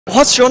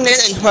What's your name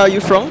and where are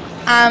you from?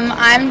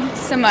 I'm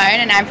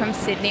Simone and I'm from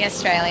Sydney,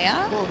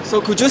 Australia.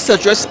 So could you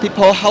suggest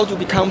people how to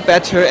become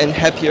better and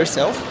happier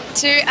self?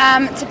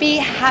 To be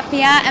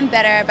happier and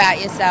better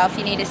about yourself,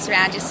 you need to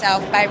surround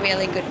yourself by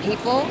really good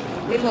people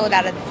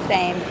that are the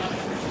same,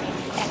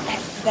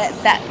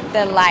 that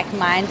they're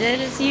like-minded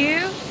as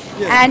you.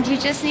 Yeah. And you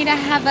just need to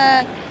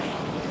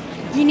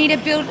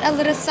build a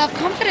little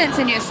self-confidence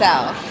in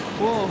yourself.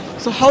 Whoa.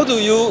 So how do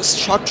you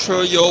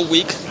structure your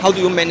week? How do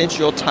you manage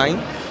your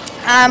time?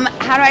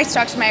 How do I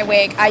structure my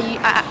week? I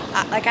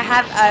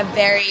have a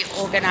very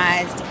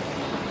organized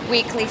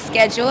weekly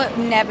schedule. It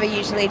never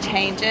usually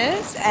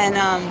changes, and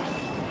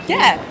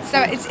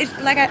so it's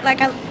like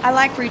I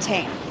like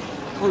routine.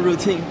 Oh,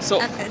 routine.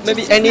 So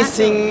maybe just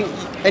anything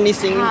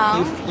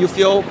you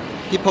feel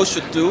people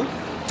should do?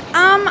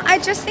 I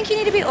just think you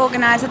need to be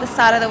organized at the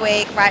start of the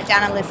week. Write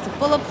down a list of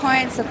bullet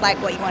points of like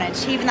what you want to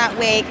achieve in that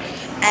week,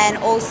 and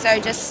also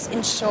just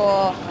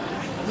ensure.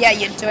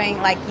 You're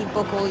doing you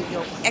book all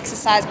your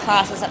exercise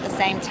classes at the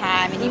same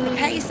time and you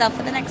prepare yourself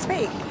for the next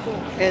week.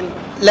 And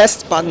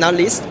last but not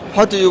least,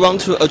 what do you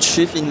want to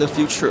achieve in the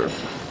future?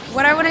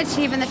 What I want to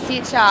achieve in the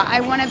future, I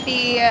want to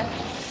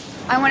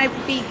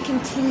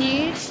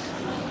continued.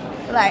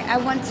 I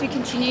want to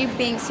continue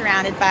being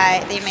surrounded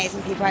by the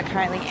amazing people I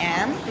currently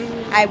am.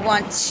 I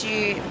want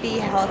to be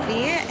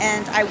healthy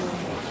and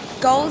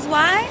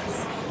goals-wise,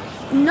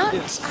 I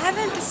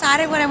haven't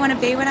decided what I want to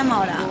be when I'm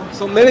older.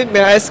 So maybe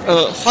may I ask,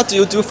 what do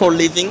you do for a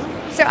living?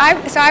 So I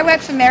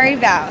work for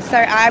Maryvale. So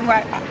I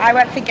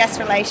work for guest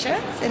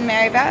relations in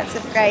Maryvale. It's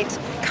a great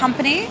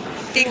company,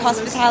 big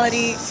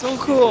hospitality. So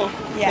cool.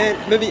 Yeah.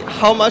 And maybe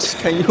how much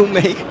can you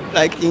make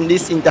in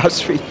this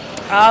industry?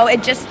 Oh,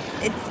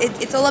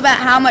 it's all about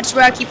how much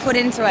work you put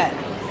into it.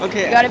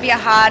 Okay. You got to be a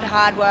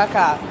hard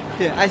worker.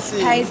 Yeah, I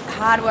see.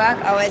 Hard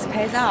work always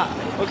pays off.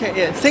 Okay.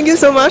 Yeah. Thank you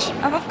so much.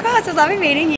 Of course, it was lovely meeting you.